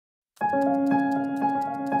Hi,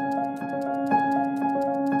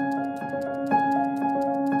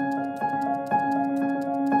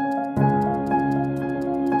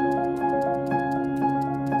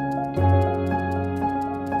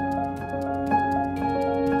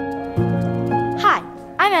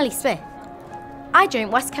 I'm Ellie Smith. I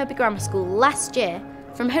joined West Kirby Grammar School last year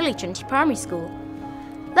from Holy Trinity Primary School.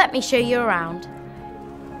 Let me show you around.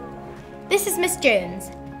 This is Miss Jones,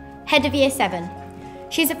 head of Year 7.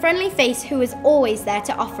 She's a friendly face who is always there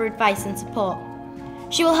to offer advice and support.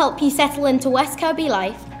 She will help you settle into West Kirby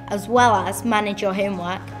life as well as manage your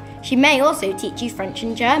homework. She may also teach you French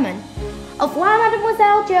and German. Au revoir,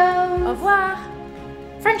 Mademoiselle Jones. Au revoir.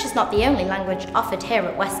 French is not the only language offered here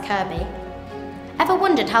at West Kirby. Ever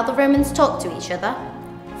wondered how the Romans talked to each other?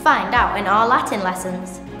 Find out in our Latin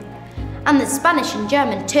lessons. And there's Spanish and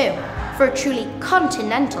German too, for a truly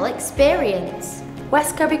continental experience.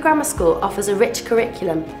 West Kirby Grammar School offers a rich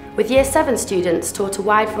curriculum, with Year 7 students taught a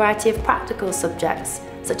wide variety of practical subjects,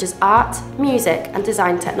 such as art, music and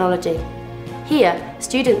design technology. Here,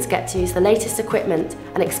 students get to use the latest equipment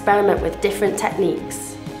and experiment with different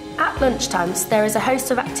techniques. At lunchtimes, there is a host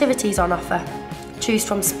of activities on offer. Choose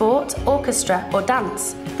from sport, orchestra or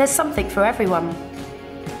dance. There's something for everyone.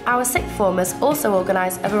 Our sixth formers also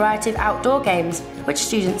organise a variety of outdoor games which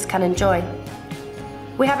students can enjoy.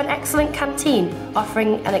 We have an excellent canteen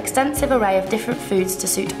offering an extensive array of different foods to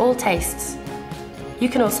suit all tastes. You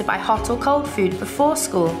can also buy hot or cold food before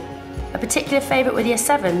school. A particular favourite with Year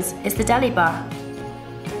 7s is the deli bar.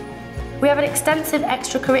 We have an extensive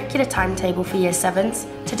extracurricular timetable for Year 7s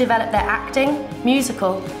to develop their acting,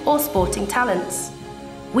 musical or sporting talents.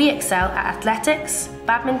 We excel at athletics,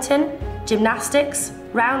 badminton, gymnastics,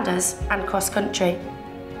 rounders and cross-country.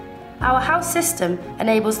 Our house system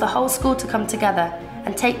enables the whole school to come together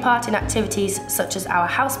and take part in activities such as our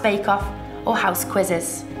house bake-off or house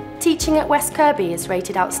quizzes. Teaching at West Kirby is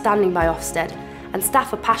rated outstanding by Ofsted and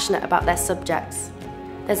staff are passionate about their subjects.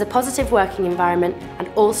 There's a positive working environment and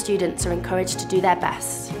all students are encouraged to do their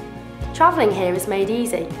best. Travelling here is made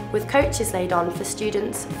easy, with coaches laid on for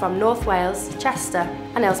students from North Wales, Chester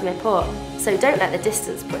and Ellesmere Port, so don't let the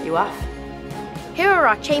distance put you off. Here are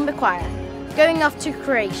our chamber choir, going off to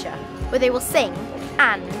Croatia, where they will sing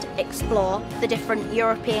and explore the different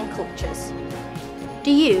European cultures.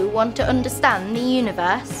 Do you want to understand the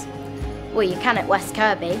universe? Well, you can at West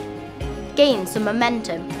Kirby. Gain some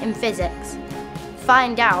momentum in physics.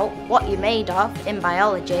 Find out what you're made of in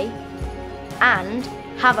biology. And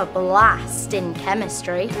have a blast in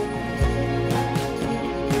chemistry.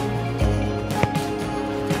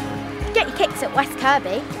 Get your kicks at West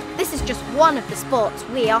Kirby. This is just one of the sports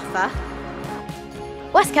we offer.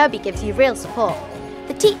 West Kirby gives you real support.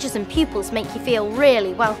 The teachers and pupils make you feel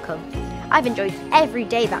really welcome. I've enjoyed every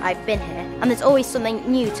day that I've been here, and there's always something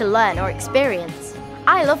new to learn or experience.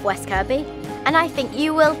 I love West Kirby, and I think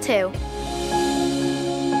you will too.